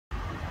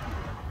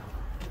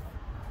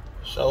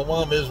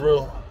Shalom,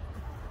 Israel.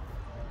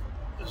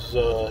 This is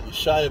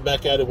Yeshaya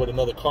back at it with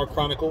another Car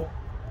Chronicle.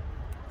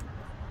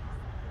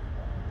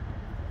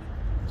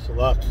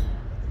 Salak.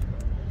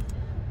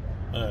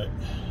 Alright.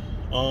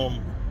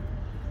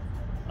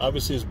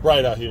 Obviously it's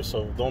bright out here,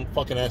 so don't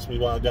fucking ask me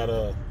why I got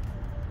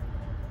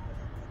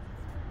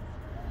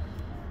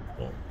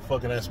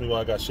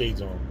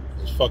shades on.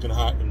 It's fucking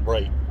hot and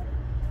bright.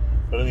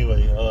 But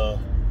anyway,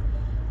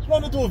 just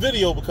wanted to do a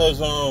video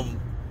because I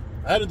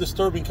had a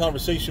disturbing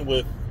conversation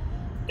with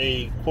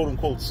a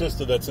quote-unquote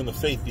sister that's in the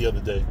faith the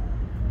other day.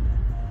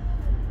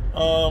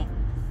 I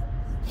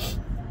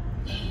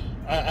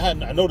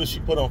noticed she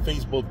put on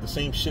Facebook the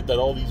same shit that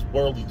all these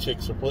worldly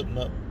chicks are putting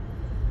up.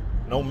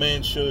 No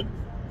man should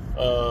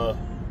have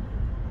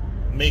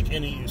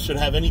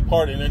any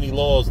part in any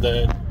laws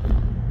that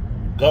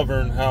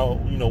govern how,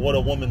 what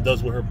a woman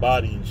does with her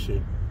body and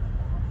shit.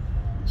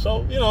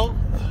 So,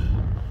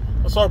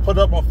 I saw her put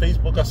it up on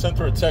Facebook. I sent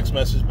her a text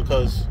message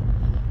because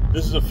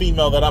this is a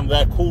female that I'm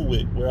that cool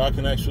with, where I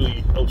can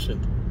actually... Oh, shit.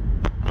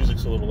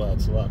 Music's a little loud.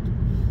 It's a lot.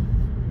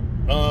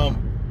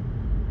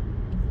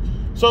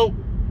 So,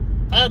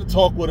 I had to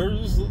talk with her. It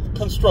was a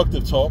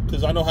constructive talk,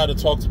 because I know how to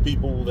talk to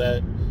people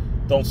that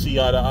don't see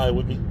eye to eye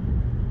with me.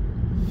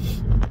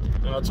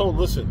 And I told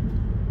her, listen,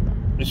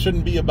 it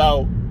shouldn't be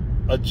about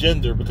a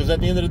gender, because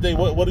at the end of the day,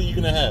 what are you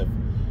going to have?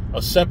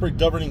 A separate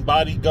governing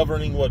body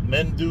governing what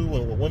men do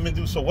and what women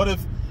do? So what if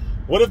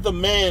the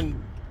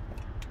man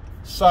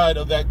side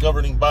of that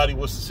governing body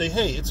was to say,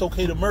 hey, it's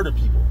okay to murder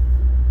people?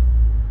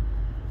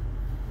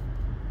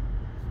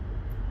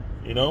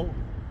 It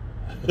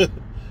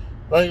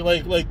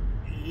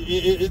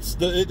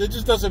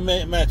just doesn't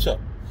match up.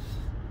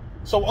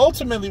 So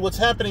ultimately what's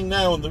happening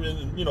now,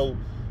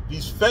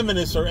 these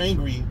feminists are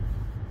angry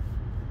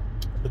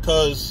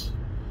because,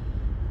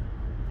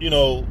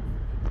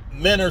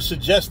 men are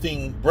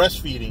suggesting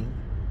breastfeeding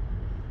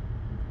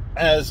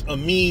as a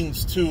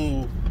means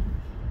to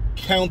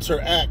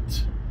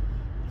counteract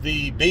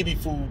the baby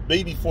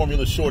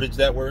formula shortage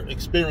that we're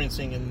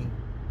experiencing in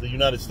the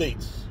United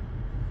States.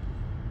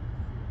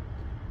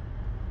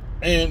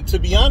 And to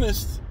be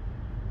honest,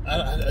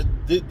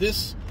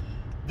 this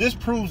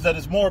proves that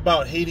it's more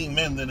about hating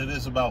men than it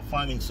is about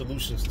finding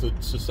solutions to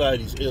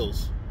society's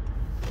ills.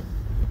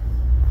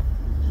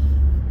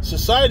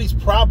 Society's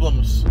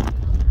problems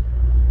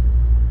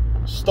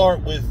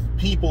start with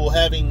people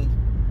having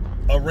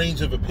a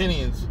range of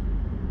opinions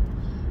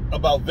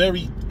about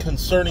very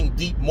concerning,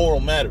 deep moral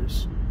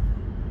matters.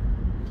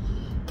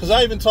 Because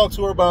I even talked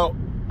to her about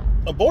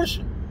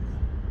abortion.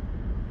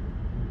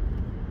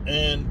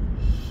 And,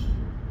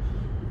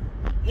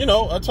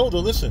 I told her,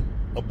 listen,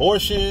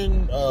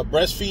 abortion,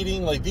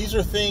 breastfeeding, these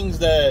are things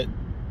that,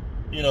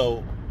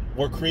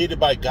 were created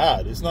by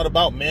God. It's not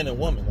about man and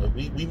woman.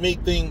 We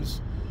make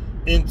things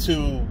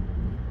into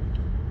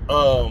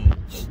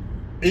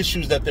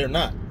issues that they're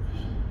not.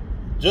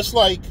 Just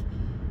like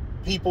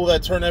people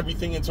that turn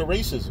everything into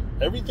racism.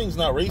 Everything's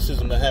not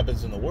racism that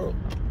happens in the world.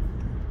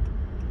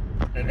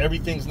 And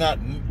everything's not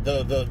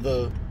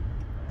the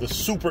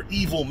super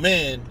evil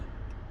man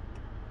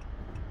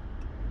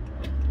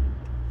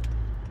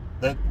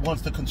that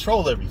wants to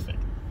control everything,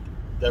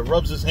 that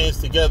rubs his hands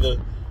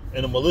together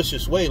in a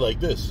malicious way like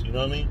this. You know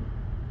what I mean?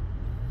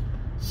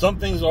 Some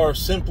things are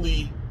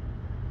simply,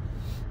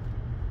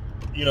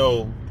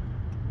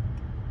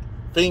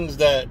 things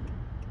that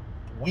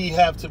we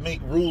have to make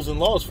rules and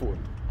laws for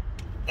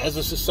as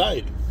a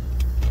society.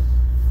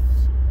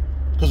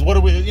 Because what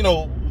are we,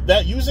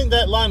 that using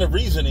that line of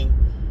reasoning,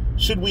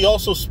 should we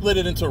also split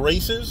it into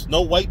races?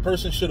 No white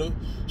person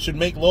should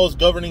make laws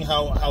governing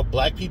how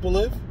black people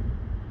live,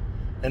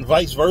 and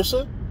vice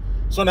versa.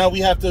 So now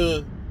we have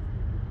to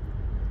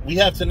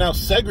now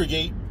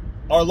segregate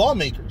our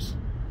lawmakers.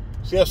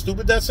 See how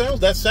stupid that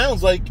sounds? That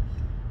sounds like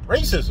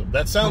racism.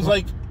 That sounds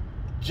like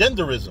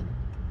genderism.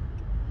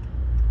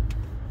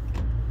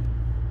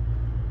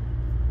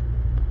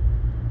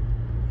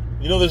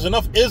 There's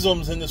enough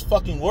isms in this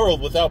fucking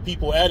world without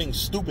people adding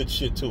stupid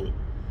shit to it.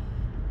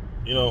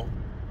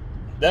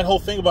 That whole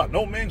thing about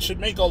no man should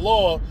make a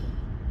law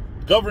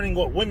governing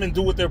what women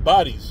do with their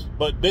bodies.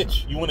 But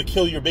bitch, you want to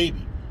kill your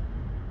baby.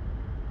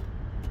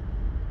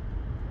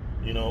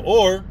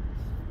 Or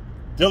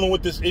dealing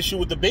with this issue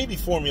with the baby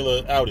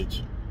formula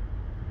outage.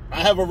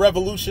 I have a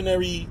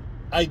revolutionary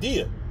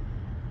idea.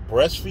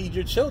 Breastfeed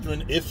your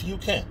children if you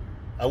can.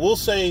 I will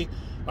say,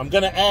 I'm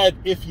going to add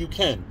if you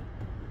can.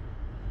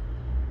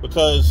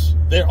 Because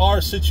there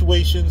are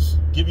situations,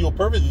 give you a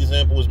perfect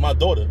example is my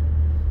daughter.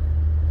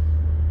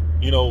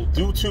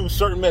 Due to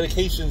certain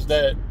medications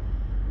that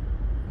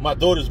my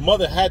daughter's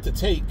mother had to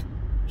take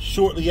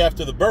shortly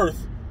after the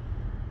birth,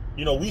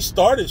 she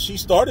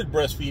started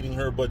breastfeeding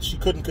her, but she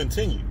couldn't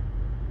continue.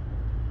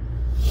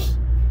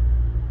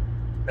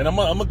 And I'm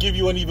going to give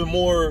you an even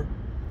more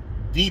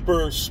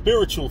deeper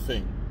spiritual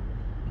thing.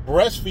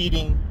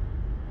 Breastfeeding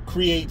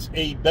creates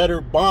a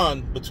better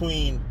bond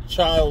between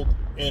child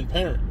and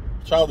parent.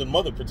 Child and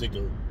mother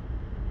particularly.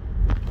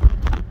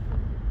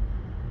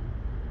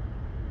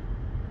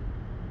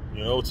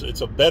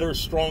 It's a better,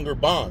 stronger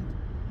bond.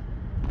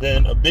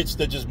 than a bitch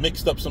that just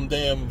mixed up some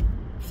damn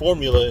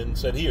formula and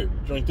said, here,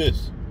 drink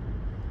this.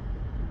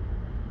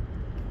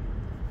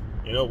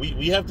 You know,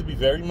 we have to be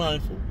very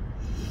mindful.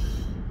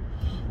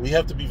 We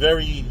have to be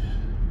very,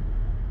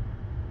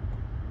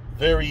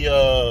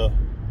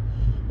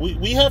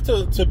 we have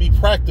to be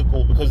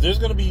practical, because there's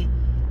going to be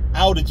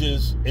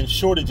outages and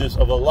shortages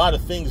of a lot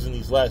of things in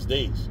these last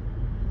days.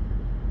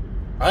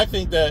 I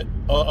think that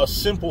a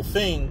simple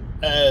thing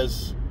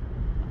as,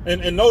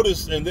 and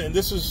notice, and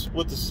this is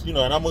what this, you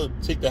know, and I'm going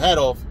to take the hat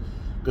off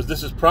because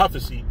this is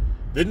prophecy.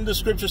 Didn't the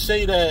scripture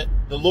say that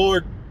the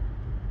Lord,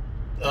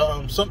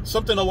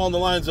 something along the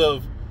lines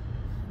of,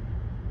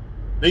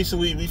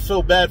 basically, we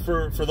feel bad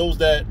for those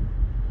that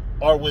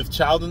are with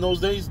child in those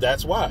days?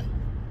 That's why.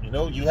 You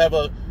know, you have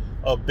a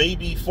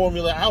baby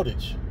formula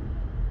outage.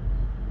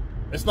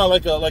 It's not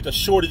like a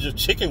shortage of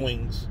chicken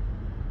wings.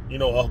 You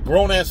know, a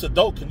grown-ass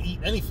adult can eat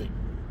anything.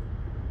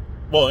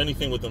 Well,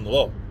 anything within the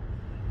law.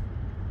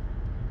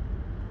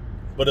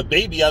 But a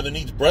baby either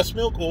needs breast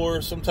milk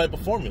or some type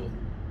of formula.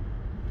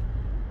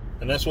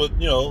 And that's what,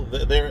 you know,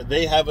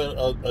 they have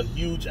a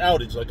huge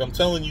outage. Like I'm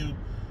telling you,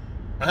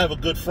 I have a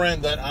good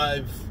friend that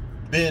I've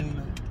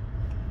been,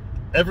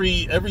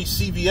 every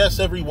CVS,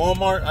 every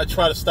Walmart, I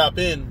try to stop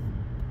in,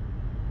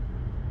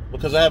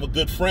 because I have a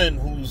good friend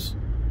who's,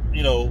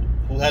 you know,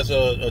 who has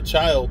a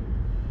child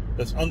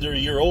that's under a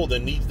year old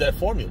and needs that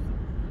formula.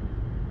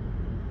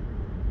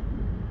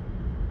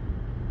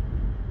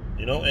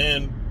 You know,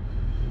 and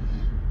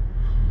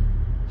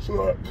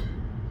so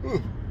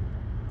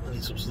I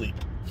need some sleep.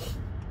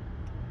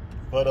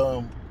 But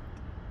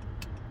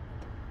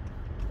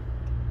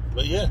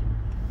yeah,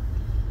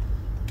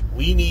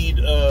 we need,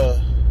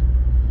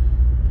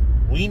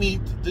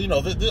 you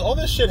know, all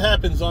this shit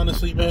happens,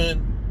 honestly,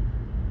 man.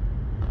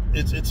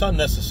 It's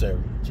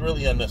unnecessary. It's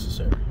really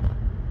unnecessary.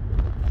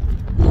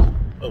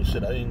 Oh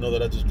shit, I didn't know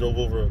that I just drove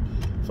over a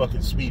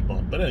fucking speed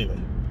bump. But anyway,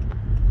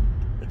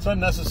 it's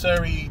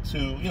unnecessary to,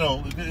 you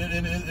know,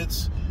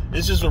 it's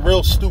just a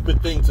real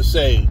stupid thing to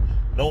say.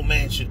 No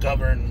man should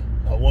govern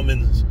a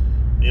woman's,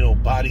 you know,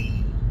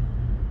 body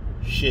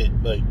shit.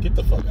 Like, get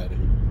the fuck out of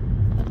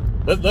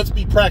here. Let's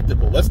be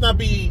practical. Let's not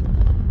be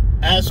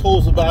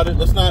assholes about it.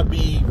 Let's not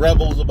be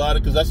rebels about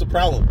it, because that's the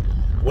problem.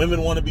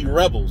 Women want to be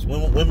rebels.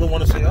 Women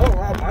want to say,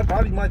 oh, my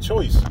body, my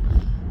choice.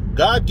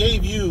 God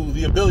gave you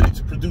the ability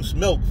to produce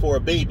milk for a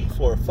baby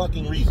for a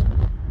fucking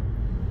reason.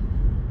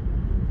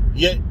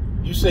 Yet,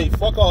 you say,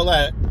 fuck all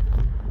that,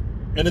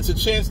 and it's a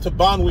chance to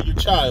bond with your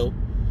child,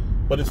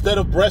 but instead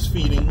of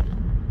breastfeeding,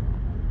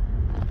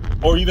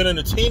 or even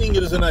entertaining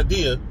it as an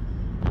idea,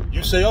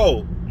 you say,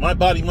 oh, my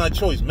body, my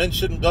choice. Men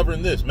shouldn't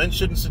govern this. Men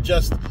shouldn't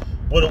suggest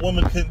what a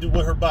woman can do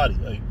with her body.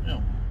 Like, you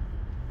know,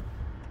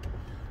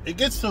 it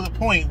gets to the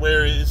point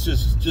where it's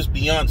just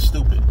beyond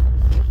stupid.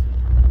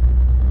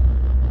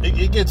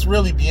 It gets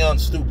really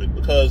beyond stupid,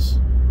 because,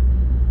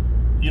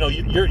 you know,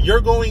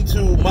 you're going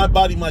to my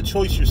body, my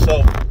choice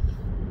yourself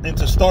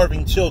into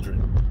starving children.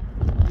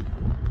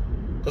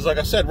 Because like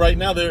I said, right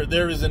now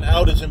there is an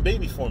outage in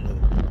baby formula.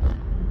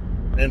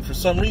 And for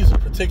some reason,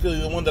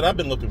 particularly the one that I've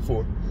been looking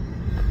for.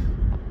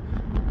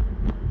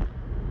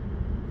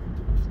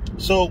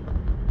 So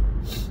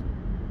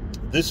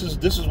this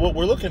is what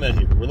we're looking at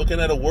here. We're looking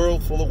at a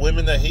world full of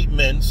women that hate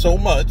men so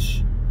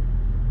much.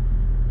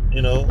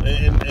 You know,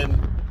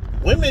 and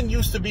women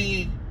used to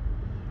be,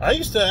 I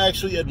used to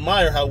actually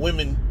admire how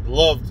women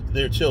loved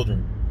their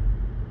children.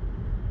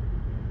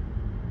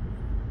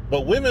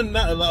 But women,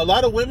 a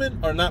lot of women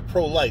are not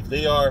pro-life.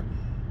 They are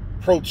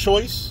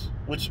pro-choice,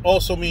 which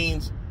also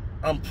means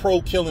I'm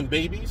pro-killing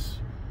babies.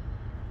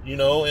 You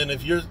know, and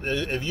if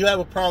you have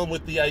a problem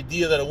with the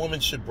idea that a woman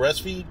should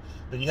breastfeed,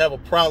 then you have a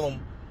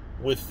problem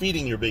with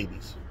feeding your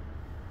babies.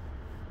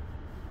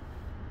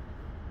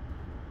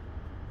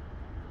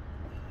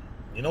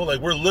 You know,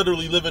 like, we're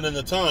literally living in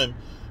the time.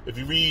 If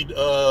you read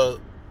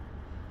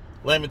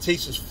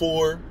Lamentations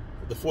 4,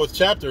 the 4th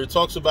chapter, it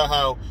talks about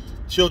how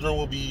children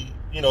will be,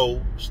 you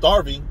know,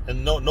 starving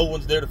and no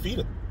one's there to feed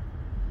them.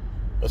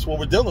 That's what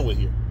we're dealing with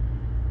here.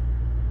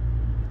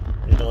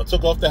 You know, I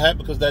took off the hat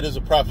because that is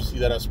a prophecy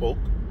that I spoke.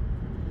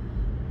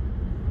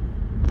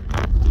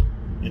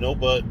 You know,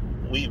 but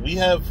we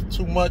have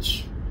too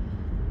much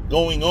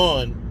going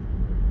on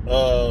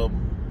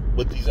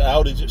with these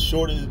outages,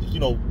 shortages, you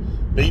know,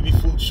 baby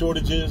food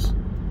shortages.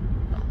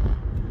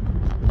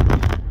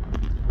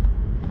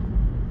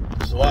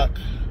 It's a lot.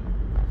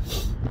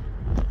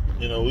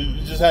 You know,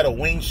 we just had a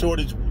wing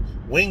shortage.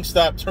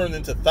 Wingstop turned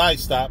into Thigh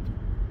Stop.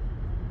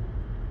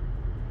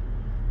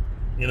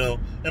 You know,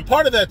 and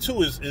part of that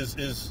too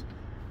is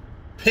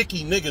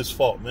picky niggas'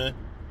 fault, man.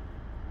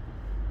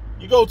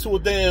 You go to a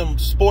damn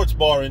sports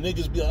bar and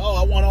niggas be like,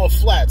 oh, I want all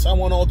flats, I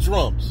want all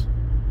drums.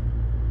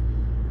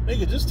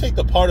 Nigga, just take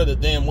the part of the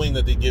damn wing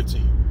that they give to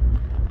you.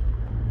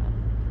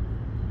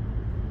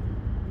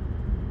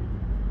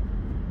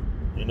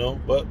 You know,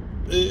 but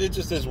it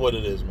just is what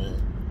it is,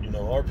 man. You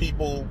know, our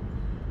people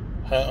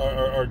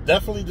are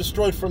definitely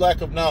destroyed for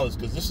lack of knowledge,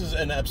 because this is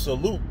an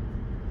absolute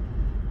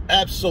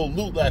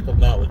lack of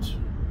knowledge.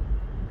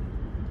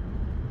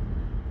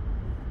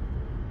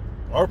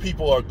 Our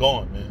people are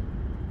gone, man.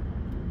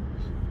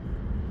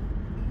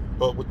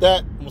 But with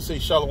that, I'm going to say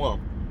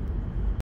shalom.